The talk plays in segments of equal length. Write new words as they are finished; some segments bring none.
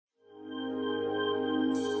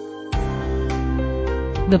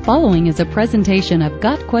The following is a presentation of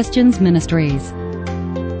Got Questions Ministries.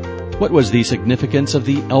 What was the significance of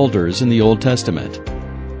the elders in the Old Testament?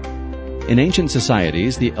 In ancient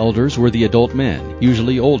societies, the elders were the adult men,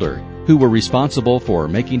 usually older, who were responsible for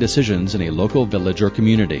making decisions in a local village or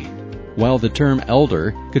community. While the term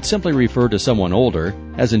elder could simply refer to someone older,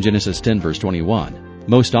 as in Genesis 10 verse 21,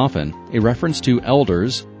 most often a reference to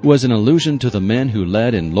elders was an allusion to the men who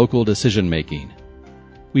led in local decision-making.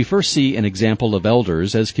 We first see an example of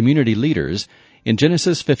elders as community leaders in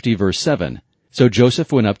Genesis 50 verse 7. So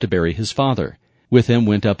Joseph went up to bury his father. With him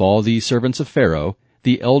went up all the servants of Pharaoh,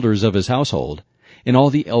 the elders of his household, and all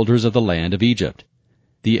the elders of the land of Egypt.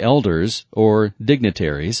 The elders, or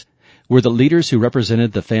dignitaries, were the leaders who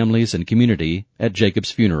represented the families and community at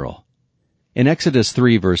Jacob's funeral. In Exodus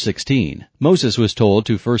 3 verse 16, Moses was told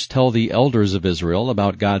to first tell the elders of Israel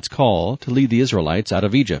about God's call to lead the Israelites out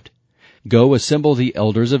of Egypt. Go assemble the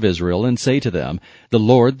elders of Israel and say to them, "The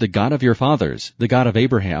Lord, the God of your fathers, the God of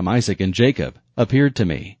Abraham, Isaac, and Jacob, appeared to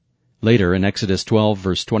me." Later in Exodus 12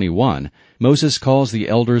 verse 21, Moses calls the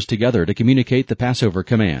elders together to communicate the Passover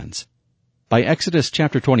commands. By Exodus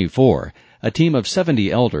chapter 24, a team of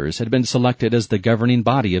 70 elders had been selected as the governing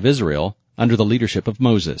body of Israel under the leadership of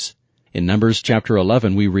Moses. In Numbers chapter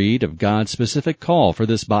 11 we read of God's specific call for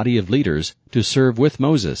this body of leaders to serve with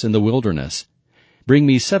Moses in the wilderness. "Bring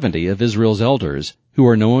me 70 of Israel's elders, who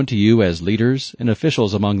are known to you as leaders and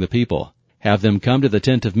officials among the people. Have them come to the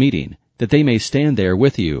tent of meeting, that they may stand there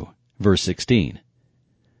with you." Verse 16.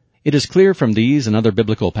 It is clear from these and other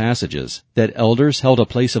biblical passages that elders held a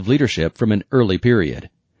place of leadership from an early period.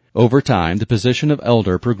 Over time, the position of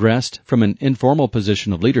elder progressed from an informal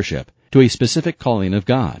position of leadership to a specific calling of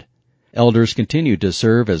God. Elders continued to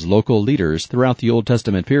serve as local leaders throughout the Old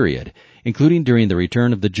Testament period, including during the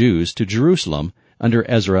return of the Jews to Jerusalem under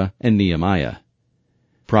Ezra and Nehemiah.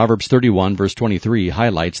 Proverbs 31 verse 23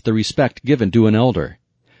 highlights the respect given to an elder.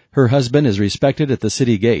 Her husband is respected at the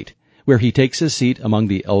city gate, where he takes his seat among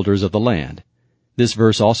the elders of the land. This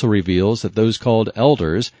verse also reveals that those called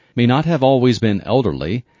elders may not have always been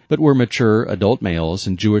elderly, but were mature adult males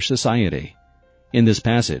in Jewish society. In this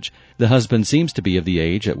passage, the husband seems to be of the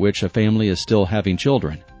age at which a family is still having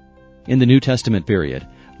children. In the New Testament period,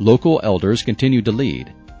 local elders continued to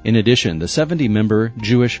lead. In addition, the 70-member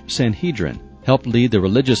Jewish Sanhedrin helped lead the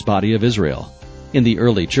religious body of Israel. In the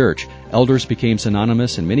early church, elders became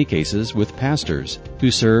synonymous in many cases with pastors who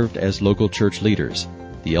served as local church leaders.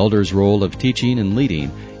 The elder's role of teaching and leading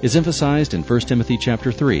is emphasized in 1 Timothy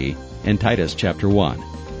chapter 3 and Titus chapter 1.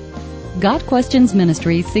 Got Questions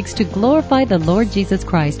Ministry seeks to glorify the Lord Jesus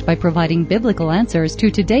Christ by providing biblical answers to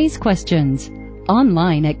today's questions.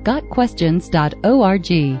 Online at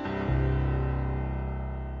gotquestions.org.